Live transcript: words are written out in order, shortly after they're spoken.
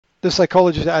the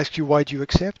psychologist asks you, why do you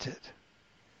accept it?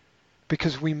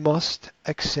 Because we must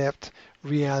accept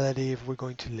reality if we're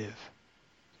going to live.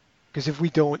 Because if we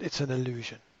don't, it's an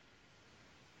illusion.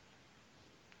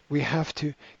 We have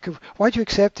to. Why do you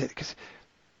accept it?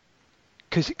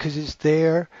 Because it's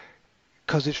there,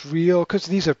 because it's real, because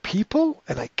these are people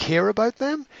and I care about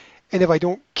them. And if I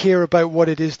don't care about what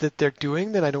it is that they're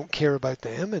doing, then I don't care about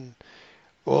them. And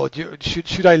well,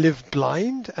 should I live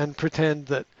blind and pretend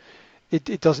that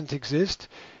it doesn't exist?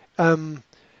 Yeah,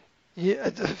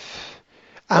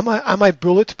 am I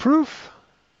bulletproof?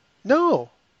 No.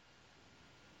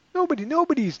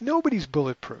 Nobody's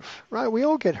bulletproof, right? We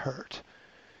all get hurt.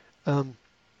 And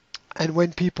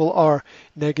when people are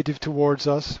negative towards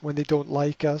us, when they don't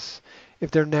like us,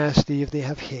 if they're nasty, if they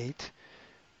have hate,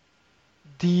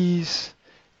 these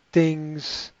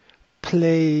things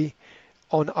play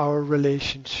on our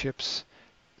relationships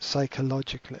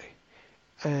psychologically,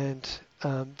 and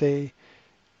they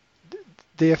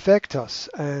affect us,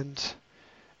 and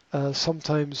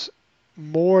sometimes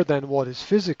more than what is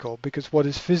physical, because what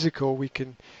is physical we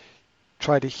can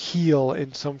try to heal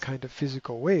in some kind of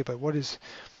physical way, but what is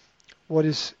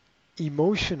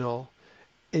emotional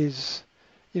is,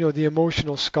 the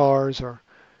emotional scars are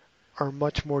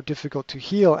much more difficult to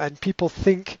heal, and people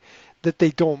think that they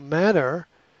don't matter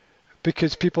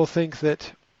because people think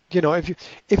that,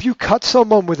 if you cut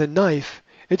someone with a knife,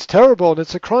 it's terrible and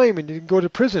it's a crime and you can go to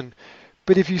prison.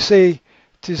 But if you say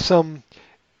to somebody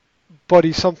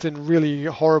something really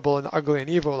horrible and ugly and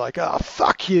evil, like,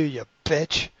 fuck you, you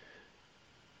bitch,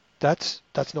 that's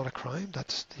not a crime.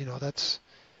 That's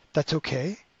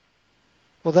okay.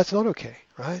 Well, that's not okay,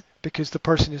 right? Because the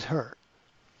person is hurt.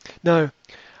 Now,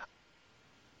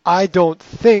 I don't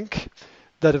think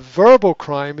that a verbal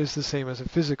crime is the same as a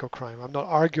physical crime. I'm not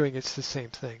arguing it's the same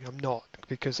thing. I'm not,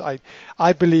 because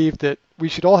I believe that we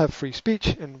should all have free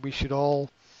speech and we should all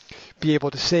be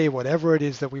able to say whatever it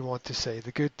is that we want to say,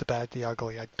 the good, the bad, the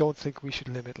ugly. I don't think we should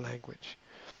limit language.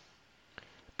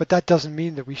 But that doesn't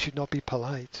mean that we should not be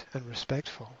polite and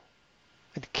respectful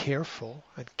and careful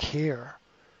and care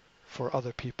for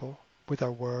other people with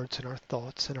our words and our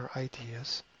thoughts and our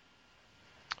ideas.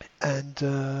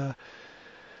 And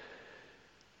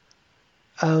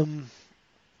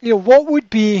what would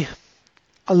be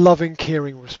a loving,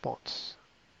 caring response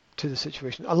to the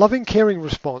situation? A loving, caring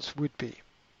response would be,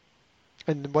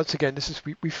 and once again, this is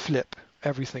we flip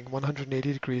everything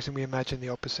 180 degrees and we imagine the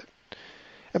opposite.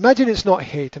 Imagine it's not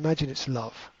hate, imagine it's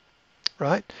love,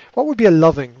 right? What would be a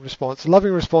loving response? A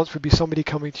loving response would be somebody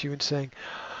coming to you and saying,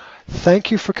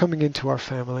 thank you for coming into our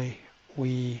family.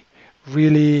 We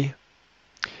really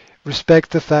respect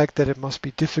the fact that it must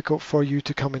be difficult for you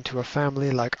to come into a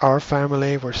family like our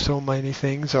family, where so many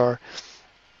things are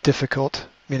difficult,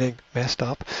 meaning messed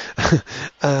up.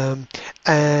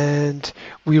 And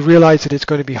we realize that it's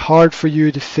going to be hard for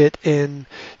you to fit in,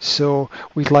 so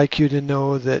we'd like you to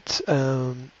know that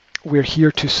we're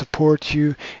here to support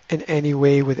you in any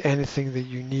way with anything that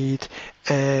you need,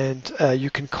 and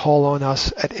you can call on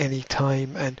us at any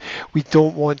time, and we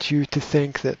don't want you to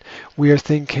think that we are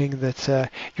thinking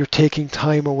that you're taking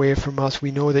time away from us.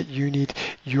 We know that you need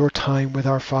your time with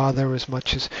our Father as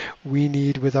much as we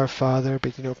need with our Father,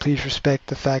 but please respect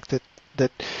the fact that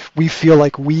we feel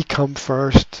like we come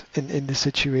first in the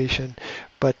situation,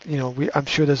 but I'm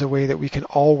sure there's a way that we can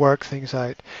all work things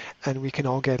out and we can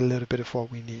all get a little bit of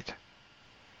what we need.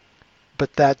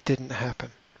 But that didn't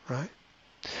happen, right?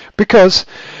 Because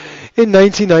in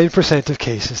 99% of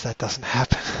cases that doesn't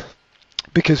happen,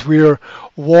 because we're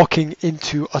walking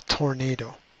into a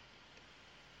tornado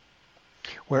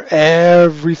where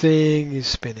everything is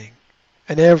spinning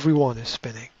and everyone is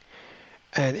spinning.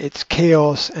 And it's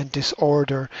chaos and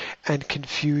disorder and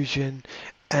confusion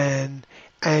and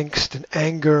angst and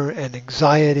anger and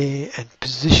anxiety and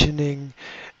positioning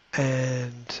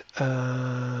and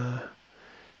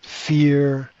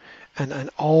fear and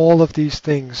all of these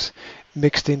things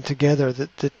mixed in together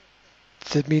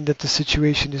that mean that the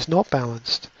situation is not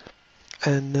balanced.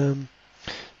 And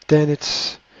then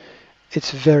it's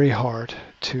very hard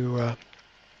to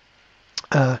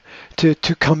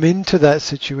come into that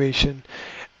situation.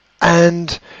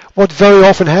 And what very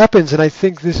often happens, and I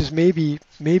think this is maybe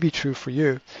true for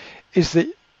you, is that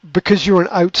because you're an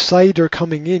outsider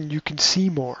coming in, you can see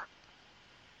more.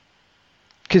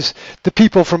 Because the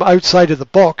people from outside of the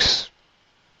box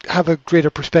have a greater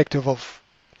perspective of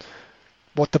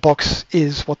what the box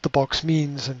is, what the box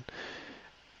means,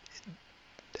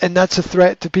 and that's a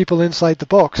threat to people inside the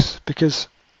box, because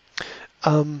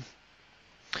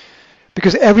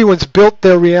everyone's built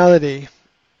their reality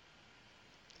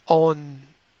on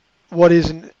what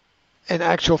is in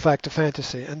actual fact a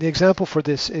fantasy. And the example for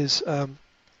this is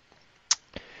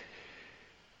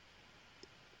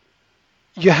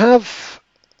you have,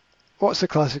 what's the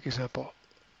classic example?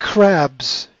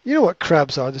 Crabs. You know what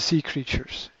crabs are, the sea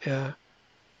creatures. Yeah.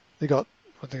 They got,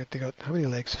 they got, how many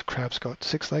legs have crabs got?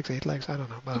 6 legs, 8 legs? I don't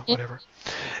know. Well, whatever.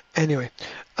 Anyway.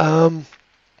 And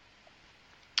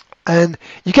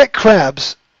you get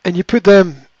crabs and you put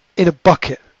them in a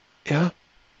bucket. Yeah.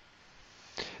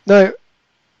 Now,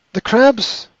 the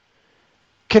crabs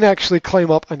can actually climb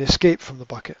up and escape from the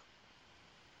bucket.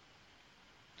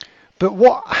 But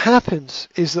what happens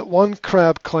is that one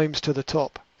crab climbs to the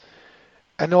top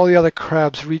and all the other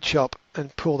crabs reach up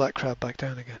and pull that crab back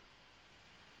down again.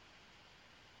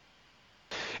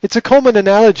 It's a common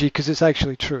analogy because it's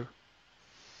actually true.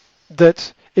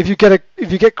 That if you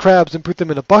get crabs and put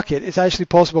them in a bucket, it's actually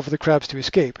possible for the crabs to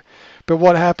escape. But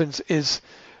what happens is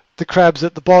the crabs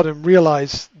at the bottom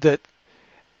realize that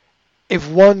if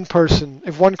one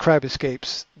crab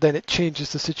escapes, then it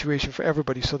changes the situation for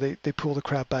everybody, so they pull the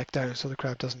crab back down so the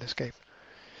crab doesn't escape.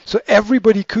 So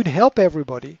everybody could help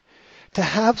everybody to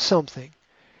have something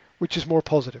which is more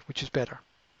positive, which is better.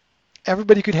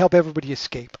 Everybody could help everybody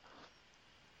escape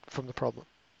from the problem.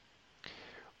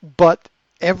 But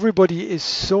everybody is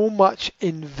so much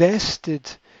invested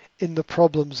in the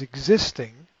problems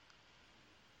existing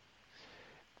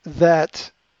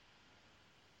that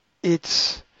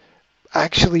it's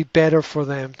actually better for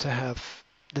them to have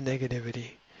the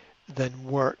negativity than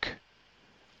work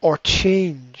or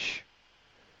change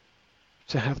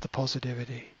to have the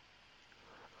positivity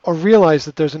or realize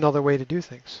that there's another way to do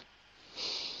things.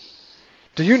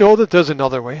 Do you know that there's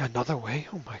another way? Another way?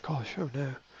 Oh my gosh, oh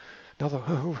no.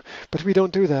 But we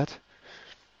don't do that.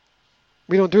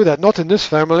 We don't do that. Not in this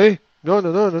family.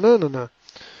 No.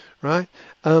 Right?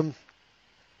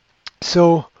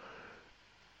 So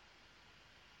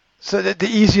the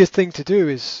easiest thing to do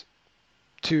is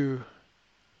to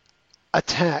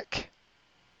attack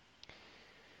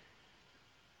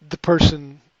the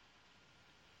person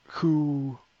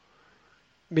who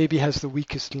maybe has the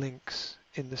weakest links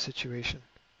in the situation,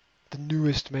 the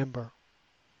newest member,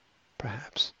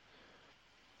 perhaps,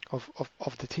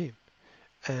 of the team,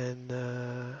 and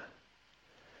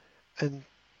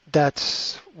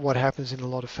that's what happens in a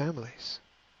lot of families.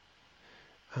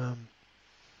 At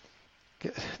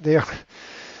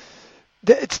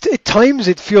times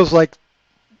it feels like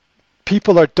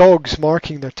people are dogs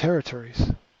marking their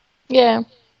territories. Yeah.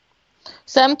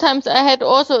 Sometimes I had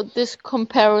also this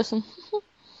comparison.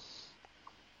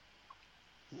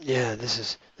 Yeah,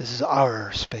 this is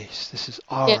our space. This is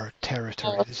our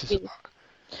territory. Our This is space.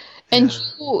 And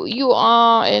you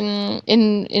are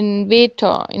in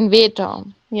Vetor,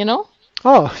 you know?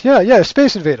 Oh, yeah,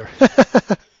 Space Invader.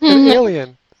 An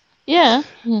alien. Yeah.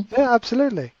 Yeah,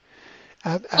 absolutely.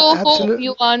 Absolutely.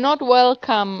 You are not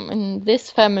welcome in this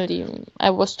family,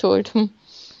 I was told.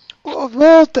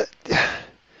 Well,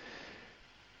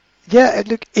 yeah,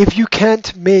 look, if you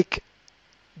can't make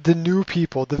the new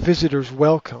people, the visitors,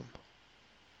 welcome,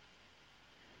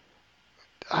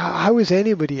 how is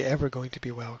anybody ever going to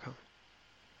be welcome?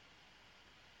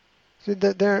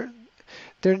 They're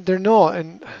not,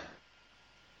 and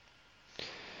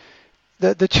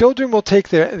the children will take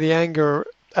the anger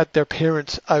at their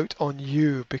parents out on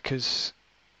you because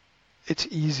it's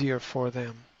easier for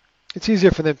them. It's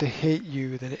easier for them to hate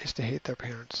you than it is to hate their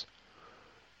parents.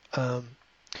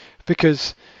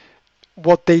 Because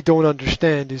what they don't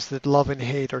understand is that love and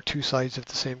hate are two sides of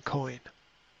the same coin.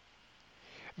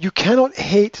 You cannot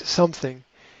hate something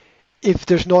if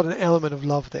there's not an element of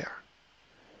love there,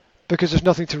 because there's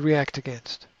nothing to react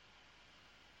against.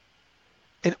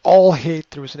 In all hate,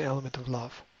 there is an element of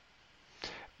love.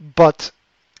 But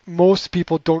most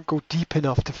people don't go deep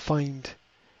enough to find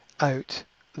out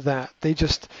that. They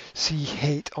just see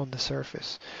hate on the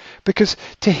surface. Because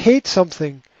to hate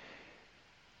something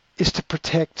is to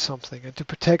protect something, and to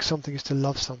protect something is to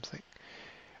love something.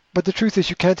 But the truth is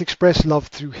you can't express love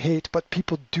through hate, but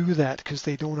people do that because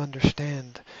they don't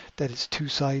understand that it's two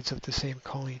sides of the same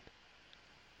coin.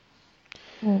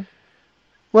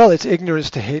 Well, it's ignorance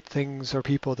to hate things or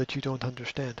people that you don't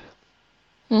understand.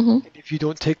 And if you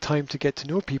don't take time to get to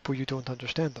know people, you don't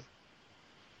understand them.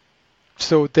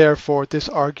 So therefore, this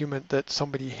argument that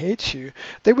somebody hates you,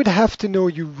 they would have to know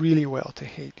you really well to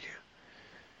hate you.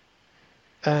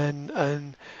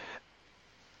 And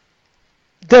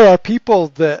there are people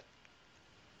that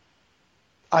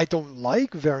I don't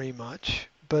like very much,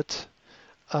 but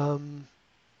I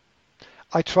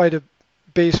try to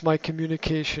base my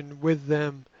communication with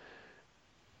them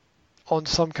on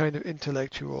some kind of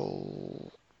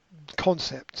intellectual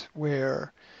concept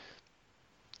where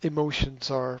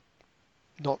emotions are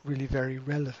not really very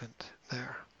relevant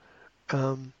there.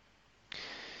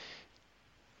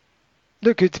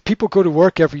 Look, people go to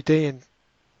work every day and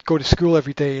go to school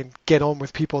every day and get on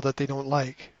with people that they don't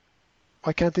like.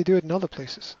 Why can't they do it in other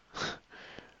places?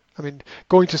 I mean,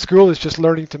 going to school is just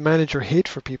learning to manage your hate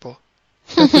for people.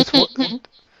 That's what.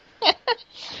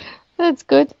 That's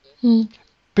good.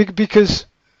 Because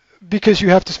you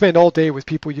have to spend all day with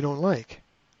people you don't like.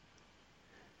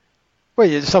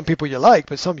 Well, some people you like,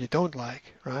 but some you don't like,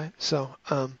 right? So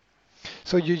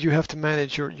you have to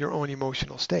manage your own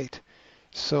emotional state.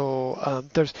 So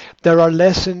there are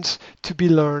lessons to be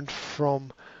learned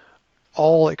from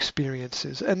all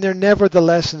experiences, and they're never the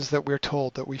lessons that we're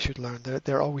told that we should learn.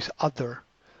 They're always other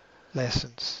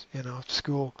lessons.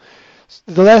 School.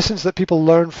 The lessons that people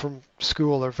learn from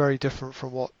school are very different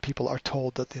from what people are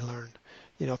told that they learn.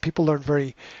 People learn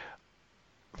very,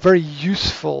 very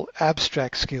useful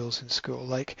abstract skills in school,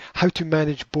 like how to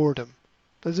manage boredom.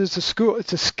 It's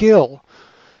a skill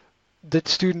that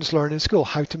students learn in school,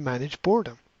 how to manage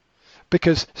boredom,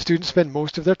 because students spend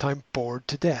most of their time bored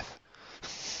to death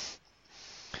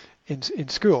in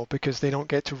school because they don't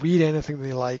get to read anything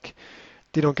they like,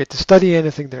 they don't get to study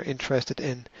anything they're interested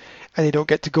in, and they don't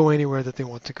get to go anywhere that they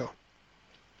want to go.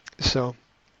 So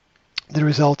the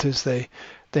result is they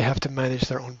have to manage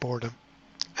their own boredom.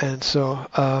 And so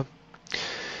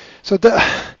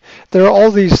there are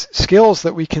all these skills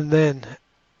that we can then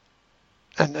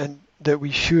and that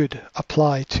we should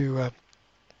apply to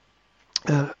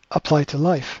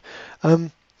life.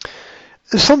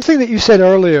 Something that you said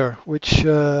earlier, which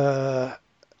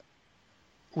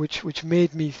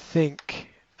made me think,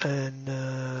 and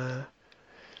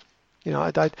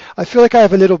I feel like I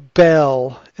have a little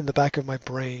bell in the back of my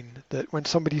brain that when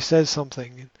somebody says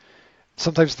something,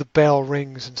 sometimes the bell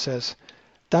rings and says,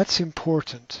 "That's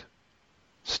important.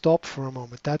 Stop for a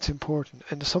moment. That's important."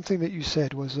 And something that you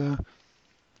said was, you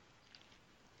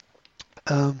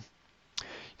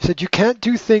said you can't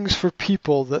do things for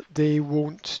people that they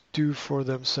won't do for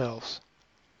themselves,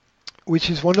 which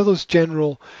is one of those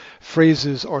general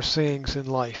phrases or sayings in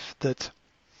life that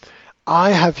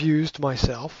I have used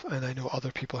myself, and I know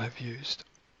other people have used.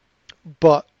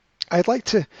 But I'd like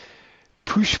to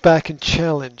push back and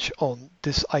challenge on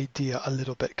this idea a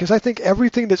little bit, because I think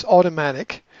everything that's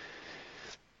automatic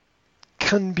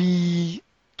can be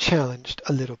challenged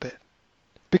a little bit.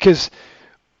 Because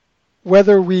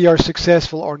whether we are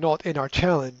successful or not in our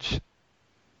challenge,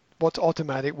 what's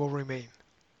automatic will remain.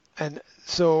 And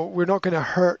so we're not going to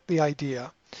hurt the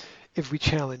idea if we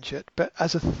challenge it. But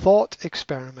as a thought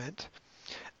experiment,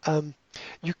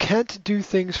 you can't do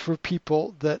things for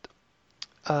people that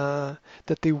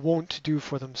they won't do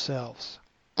for themselves.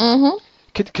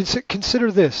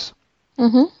 Consider this.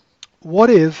 What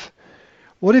if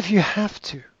you have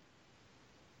to?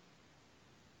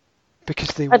 Because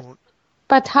they won't.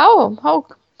 But how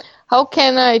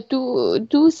can I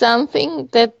do something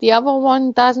that the other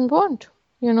one doesn't want?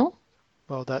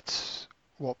 Well, that's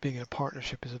what being in a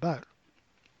partnership is about.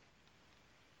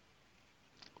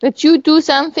 That you do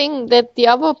something that the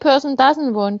other person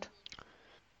doesn't want.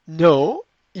 No,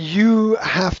 you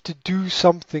have to do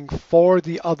something for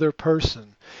the other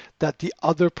person that the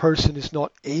other person is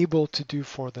not able to do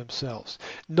for themselves.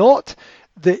 Not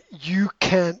that you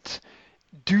can't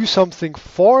do something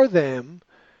for them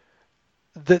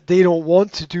that they don't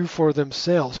want to do for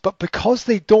themselves, but because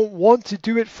they don't want to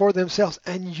do it for themselves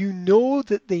and you know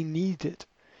that they need it.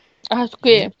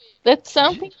 Okay, that's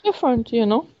something different,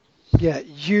 Yeah,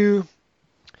 you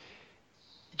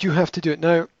have to do it.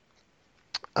 Now,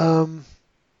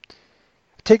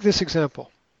 take this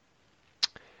example.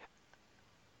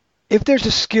 If there's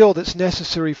a skill that's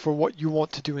necessary for what you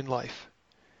want to do in life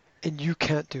and you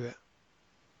can't do it,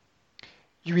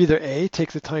 you either A,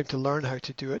 take the time to learn how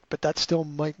to do it, but that still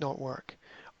might not work,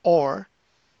 or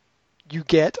you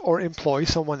get or employ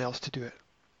someone else to do it.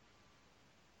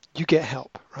 You get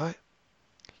help, right?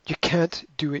 You can't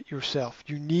do it yourself.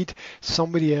 You need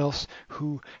somebody else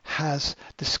who has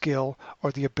the skill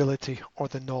or the ability or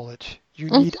the knowledge. You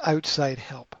need outside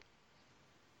help.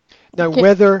 Now,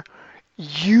 whether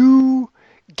you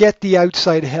get the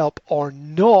outside help or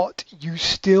not, you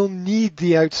still need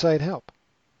the outside help.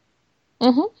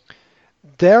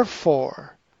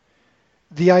 Therefore,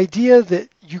 the idea that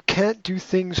you can't do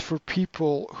things for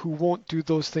people who won't do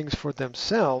those things for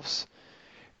themselves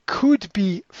could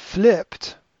be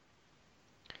flipped.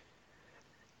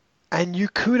 And you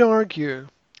could argue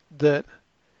that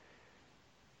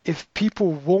if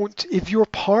your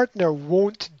partner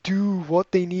won't do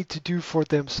what they need to do for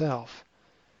themselves,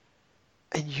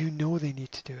 and you know they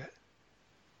need to do it,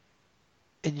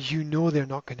 and you know they're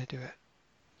not going to do it.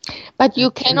 But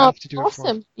you And you cannot have to do it force for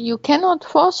them. him. You cannot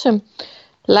force him.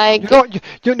 Like,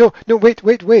 You're not. No. Wait.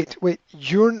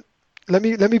 Let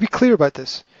me be clear about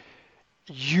this.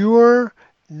 You're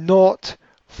not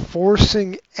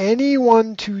forcing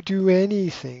anyone to do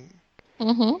anything.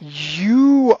 mm-hmm,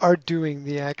 You are doing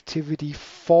the activity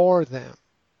for them.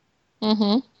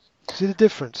 mm-hmm. See the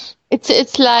difference?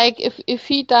 It's like if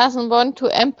he doesn't want to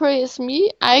embrace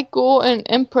me, I go and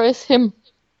embrace him,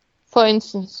 for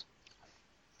instance.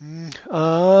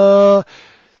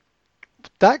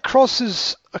 That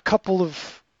crosses a couple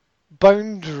of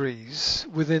boundaries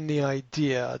within the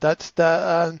idea. That's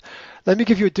that. Let me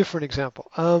give you a different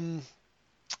example.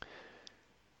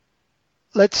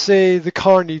 Let's say the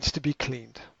car needs to be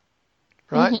cleaned,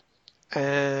 right? Mm-hmm,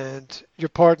 And your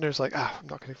partner's like, I'm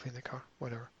not going to clean the car.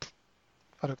 Whatever.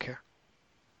 I don't care.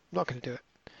 I'm not going to do it.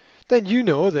 Then you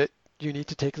know that you need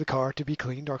to take the car to be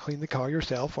cleaned, or clean the car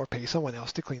yourself, or pay someone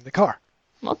else to clean the car.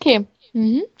 okay.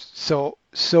 Mm-hmm, So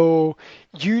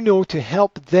you know to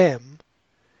help them,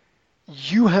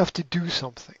 you have to do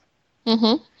something.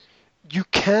 mm-hmm, You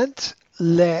can't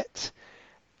let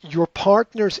your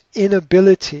partner's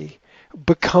inability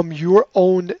become your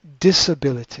own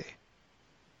disability.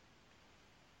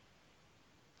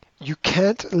 You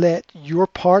can't let your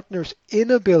partner's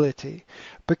inability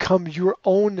become your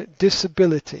own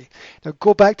disability. Now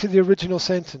go back to the original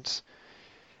sentence.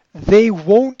 They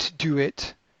won't do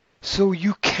it, so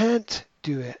you can't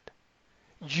do it.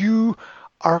 You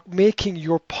are making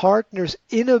your partner's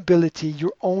inability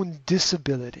your own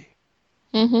disability.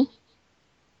 mm-hmm,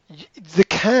 The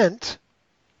can't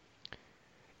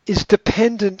is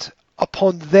dependent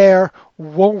upon their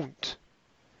won't.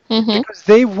 mm-hmm,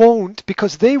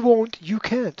 Because they won't, you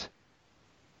can't.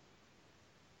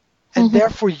 And mm-hmm,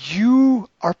 therefore you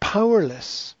are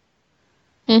powerless.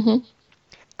 mm-hmm,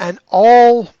 And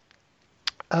all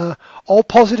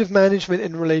positive management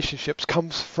in relationships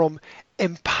comes from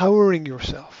empowering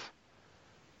yourself,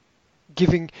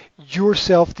 giving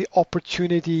yourself the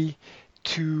opportunity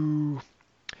to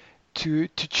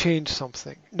change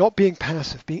something, not being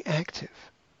passive, being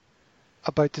active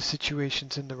about the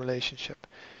situations in the relationship.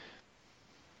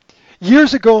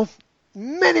 Years ago,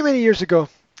 many years ago,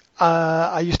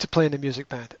 I used to play in a music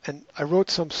band, and I wrote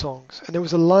some songs, and there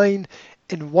was a line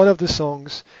in one of the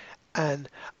songs, and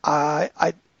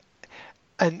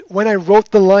and when I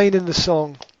wrote the line in the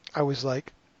song, I was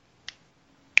like,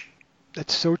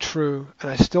 "That's so true," and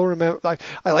I still remember.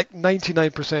 I like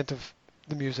 99% of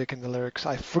the music and the lyrics.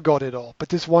 I forgot it all, but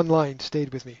this one line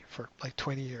stayed with me for like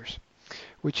 20 years,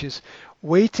 which is,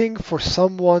 waiting for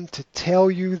someone to tell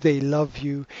you they love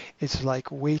you is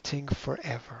like waiting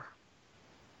forever.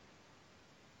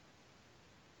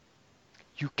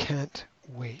 You can't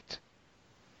wait.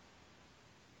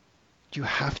 You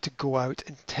have to go out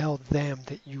and tell them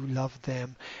that you love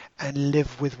them and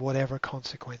live with whatever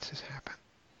consequences happen.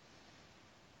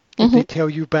 If they tell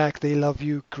you back they love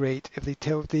you, great. If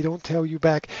they don't tell you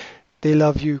back they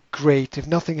love you, great. If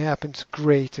nothing happens,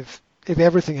 great. If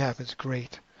everything happens,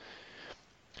 great.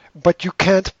 But you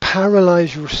can't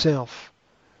paralyze yourself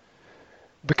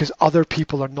because other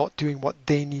people are not doing what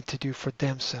they need to do for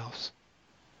themselves.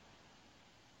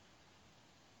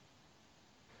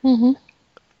 mm-hmm.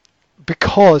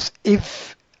 Because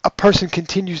if a person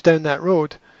continues down that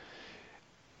road,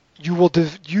 you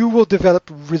will develop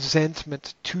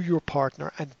resentment to your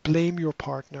partner and blame your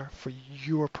partner for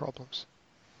your problems.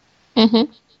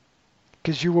 Mm-hmm.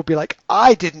 Because you will be like,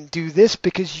 I didn't do this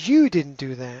because you didn't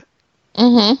do that.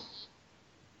 Mm-hmm.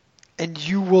 And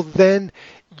you will then,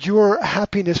 your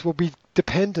happiness will be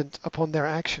dependent upon their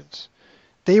actions.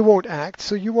 They won't act,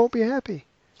 so you won't be happy.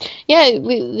 Yeah,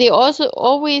 they also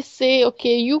always say,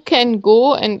 okay, you can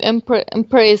go and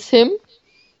embrace him,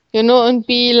 and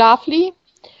be lovely.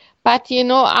 But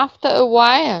after a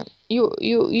while, you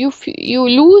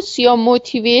lose your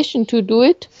motivation to do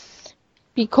it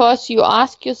because you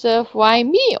ask yourself, why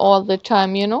me all the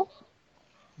time,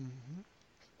 Mm-hmm.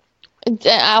 And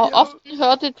I often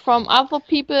heard it from other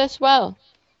people as well.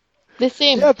 The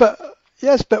same.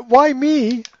 Yeah, but why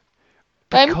me?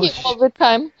 Why me all the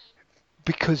time?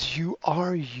 Because you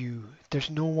are you. There's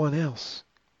no one else.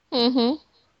 Mm-hmm.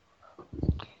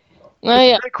 It's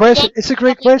a Yeah. great question. It's a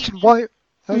great question. Why?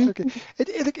 That's okay. Mm-hmm.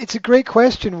 It's a great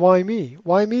question. Why me?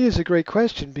 Why me is a great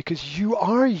question because you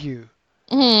are you.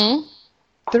 Mm-hmm.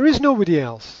 There is nobody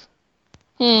else.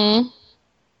 Mm-hmm.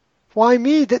 Why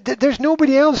me? There's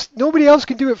nobody else. Nobody else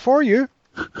can do it for you.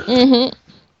 Mm-hmm.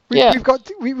 Yeah.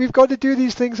 We've got to do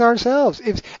these things ourselves.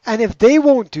 If they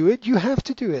won't do it, you have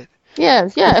to do it.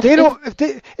 Yes, If yeah. they don't,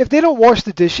 if they don't wash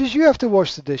the dishes, you have to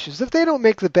wash the dishes. If they don't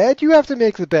make the bed, you have to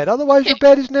make the bed. Otherwise, your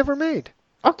bed is never made.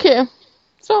 Okay.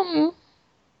 So,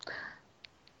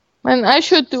 and I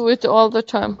should do it all the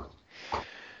time.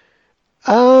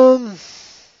 Um,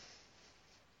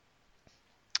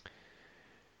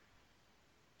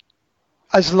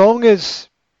 as long as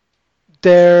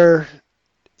there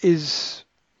is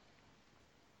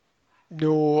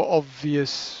no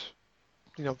obvious,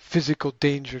 physical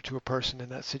danger to a person in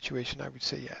that situation, I would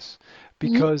say yes,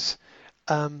 Mm-hmm. because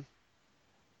um,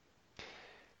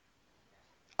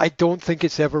 I don't think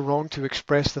it's ever wrong to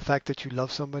express the fact that you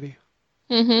love somebody,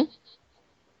 Mm-hmm.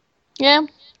 Yeah.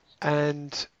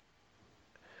 and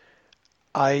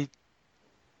I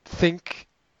think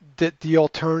that the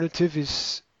alternative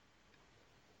is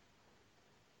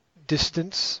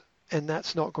distance, and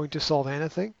that's not going to solve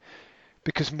anything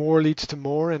because more leads to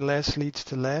more and less leads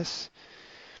to less.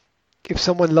 If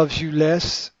someone loves you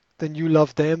less than you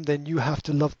love them, then you have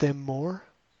to love them more.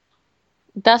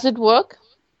 Does it work?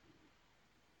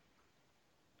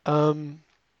 Um,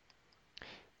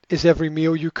 is every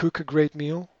meal you cook a great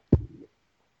meal?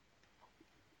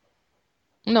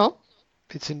 No.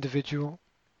 It's individual.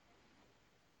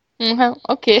 Mm-hmm.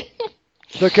 Okay.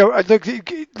 Look,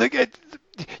 look at,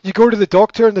 you go to the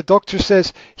doctor and the doctor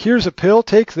says, "Here's a pill,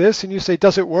 take this," and you say,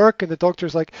 "Does it work?" And the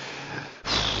doctor's like,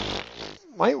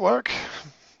 "Might work.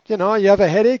 You have a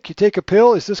headache, you take a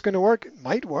pill. Is this going to work? It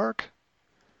might work."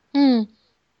 Hmm.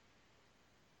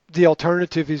 The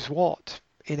alternative is what?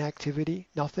 Inactivity,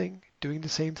 nothing, doing the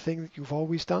same thing that you've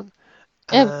always done.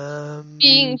 Yeah. Um,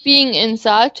 Being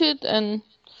insulted and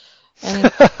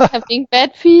having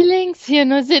bad feelings,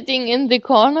 sitting in the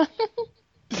corner.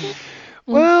 Mm.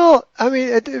 well, I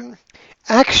mean,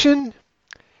 action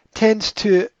tends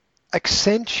to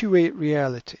accentuate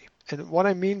reality. And what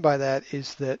I mean by that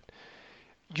is that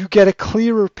you get a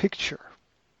clearer picture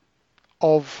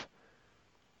of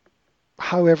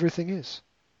how everything is.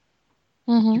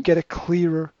 You Mm-hmm. get a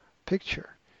clearer picture.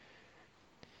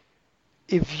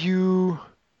 If you,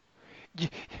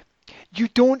 you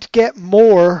don't get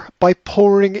more by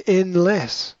pouring in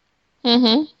less.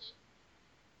 Mm-hmm.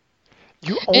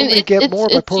 You And only it's get it's more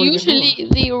by it's pouring in more. usually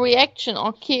the reaction.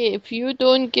 Okay, if you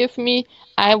don't give me,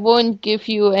 I won't give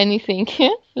you anything.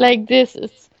 Like this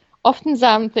is often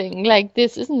something like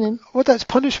this, isn't it? Well, that's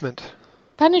punishment.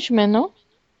 Punishment, no?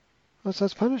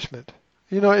 That's punishment.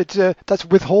 It's that's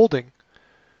withholding,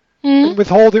 Hmm. and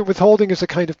withholding is a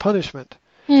kind of punishment.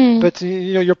 Hmm. But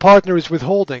your partner is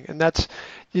withholding, and that's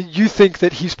you think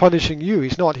that he's punishing you.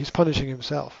 He's not. He's punishing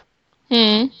himself.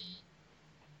 Hmm.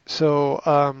 So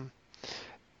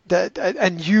that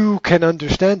and you can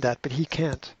understand that, but he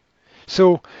can't.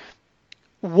 So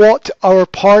what our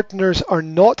partners are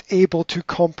not able to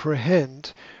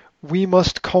comprehend, we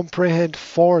must comprehend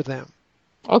for them.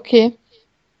 Okay.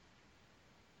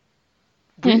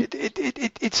 Hmm.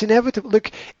 It's inevitable.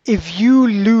 Look, if you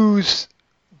lose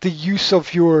the use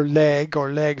of your leg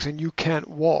or legs and you can't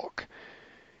walk,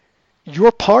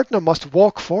 your partner must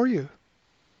walk for you.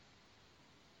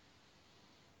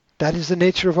 That is the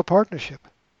nature of a partnership.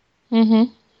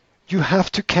 Mm-hmm. You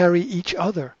have to carry each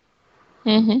other,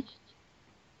 Mm-hmm.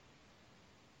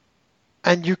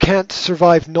 and you can't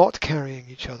survive not carrying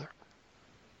each other.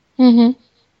 Mm-hmm.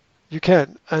 You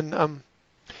can't, and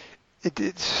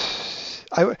it's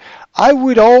I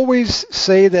would always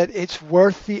say that it's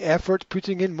worth the effort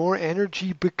putting in more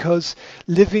energy because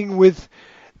living with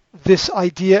this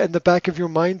idea in the back of your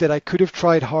mind that I could have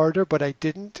tried harder but I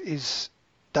didn't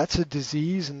that's a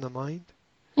disease in the mind.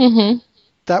 Mm-hmm.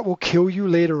 That will kill you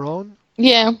later on.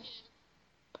 Yeah.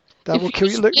 That If will you kill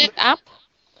you. Look, split up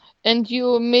and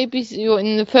you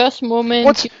in the first moment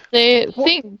what's you say, what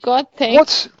 "Thank God, thank."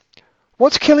 what's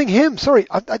what's killing him? Sorry,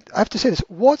 I have to say this.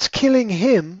 What's killing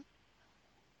him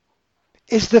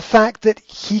is the fact that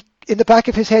he, in the back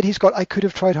of his head, he's got, I could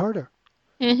have tried harder.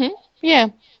 Mm-hmm. Yeah.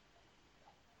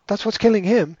 That's what's killing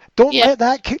him. Don't Yeah. let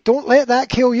that don't let that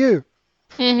kill you.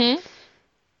 Mm-hmm.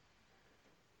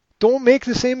 Don't make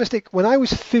the same mistake. When I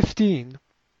was 15,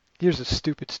 here's a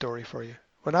stupid story for you.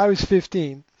 When I was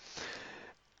 15,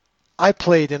 I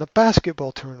played in a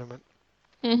basketball tournament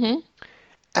Mm-hmm.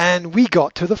 and we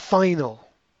got to the final.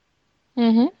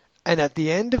 Mm-hmm. And at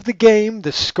the end of the game,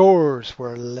 the scores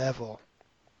were level.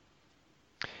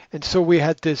 And so we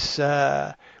had this,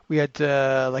 we had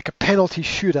like a penalty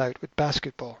shootout with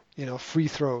basketball, free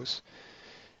throws,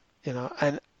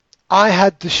 and I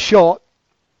had the shot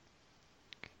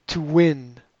to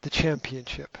win the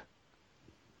championship.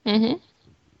 Mm-hmm.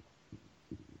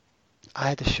 I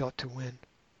had the shot to win.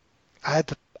 I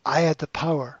had the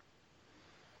power.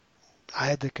 I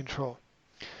had the control.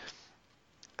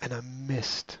 and I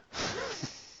missed.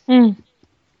 Mm.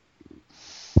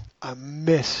 I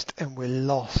missed and we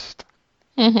lost.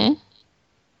 Mhm.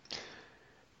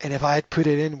 And if I had put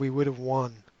it in, we would have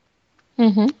won.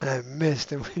 Mhm. And I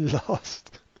missed and we lost.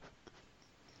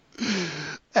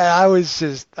 And I was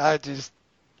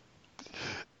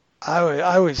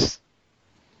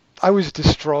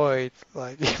destroyed,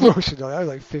 like emotionally. I was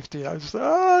like 15. I was just like,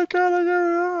 oh God, I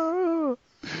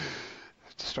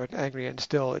got destroyed and angry, and it's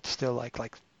still like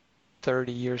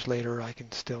 30 years later, I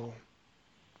can still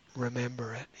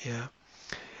remember it. Yeah,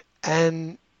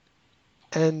 and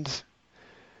and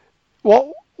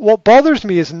what bothers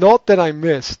me is not that I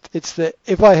missed. It's that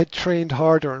if I had trained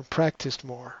harder and practiced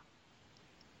more,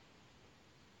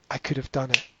 I could have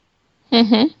done it.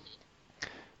 Mhm.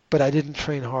 But I didn't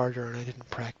train harder and I didn't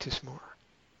practice more.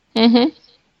 Mhm.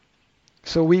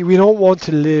 So we don't want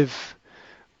to live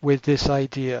with this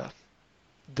idea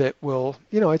that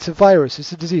it's a virus,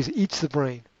 it's a disease, it eats the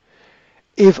brain.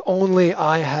 If only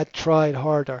I had tried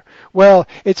harder. Well,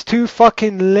 it's too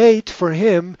fucking late for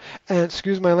him, and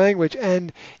excuse my language,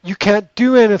 and you can't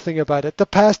do anything about it. The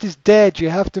past is dead. You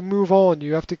have to move on.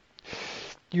 You have to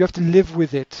live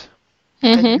with it.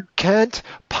 And Mhm. you can't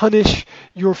punish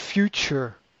your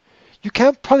future. You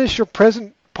can't punish your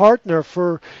present partner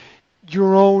for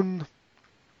your own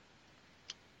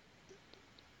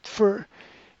for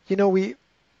we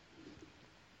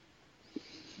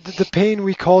the pain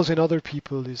we cause in other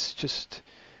people is just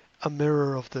a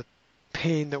mirror of the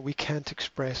pain that we can't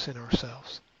express in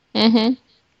ourselves. Mhm.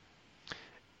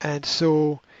 And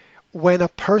so when a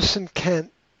person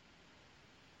can't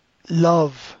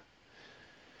love,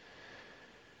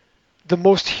 the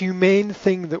most humane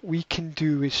thing that we can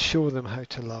do is show them how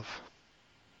to love.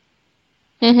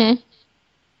 Mhm.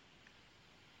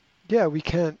 Yeah, we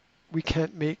can't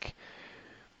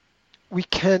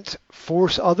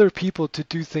force other people to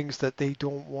do things that they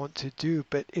don't want to do,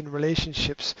 but in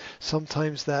relationships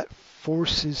sometimes that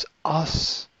forces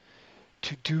us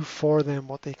to do for them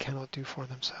what they cannot do for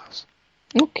themselves.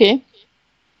 Okay.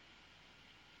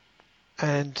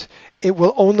 And it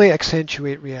will only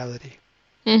accentuate reality,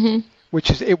 Mhm. which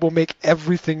is it will make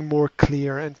everything more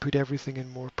clear and put everything in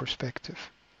more perspective.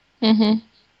 Mhm.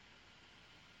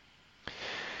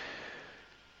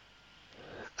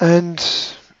 And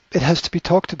it has to be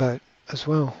talked about as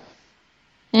well.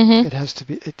 Mhm. It has to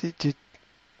be.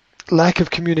 Lack of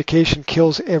communication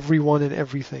kills everyone and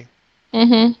everything.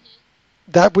 Mhm.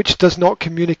 That which does not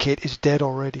communicate is dead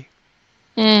already.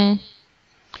 Mm.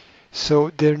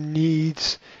 So there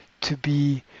needs to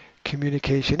be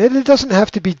communication. And it doesn't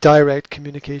have to be direct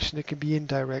communication. It can be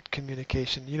indirect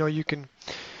communication. You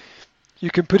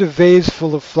can put a vase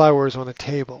full of flowers on a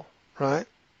table, right?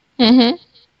 Mhm.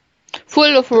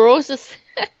 Full of roses.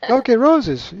 Okay,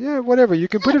 roses. Yeah, whatever. You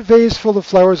can put a vase full of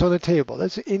flowers on a table.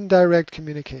 That's indirect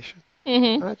communication.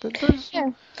 Mhm. Right? There's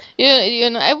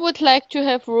Yeah. I would like to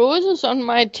have roses on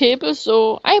my table,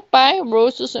 so I buy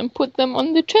roses and put them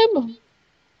on the table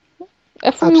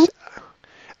every week. abs-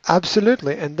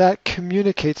 absolutely, and that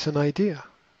communicates an idea.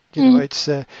 Mm. It's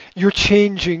you're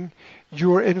changing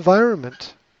your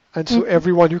environment, and so Mm.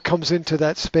 everyone who comes into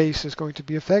that space is going to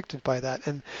be affected by that,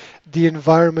 and the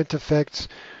environment affects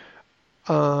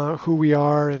who we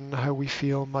are and how we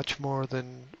feel much more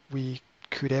than we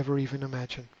could ever even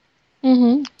imagine.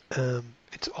 Mhm.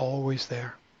 It's always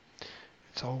there.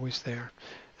 It's always there.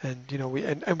 And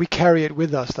we carry it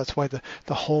with us. That's why the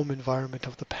home environment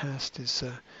of the past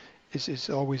is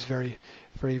always very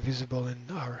very visible in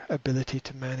our ability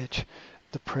to manage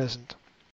the present.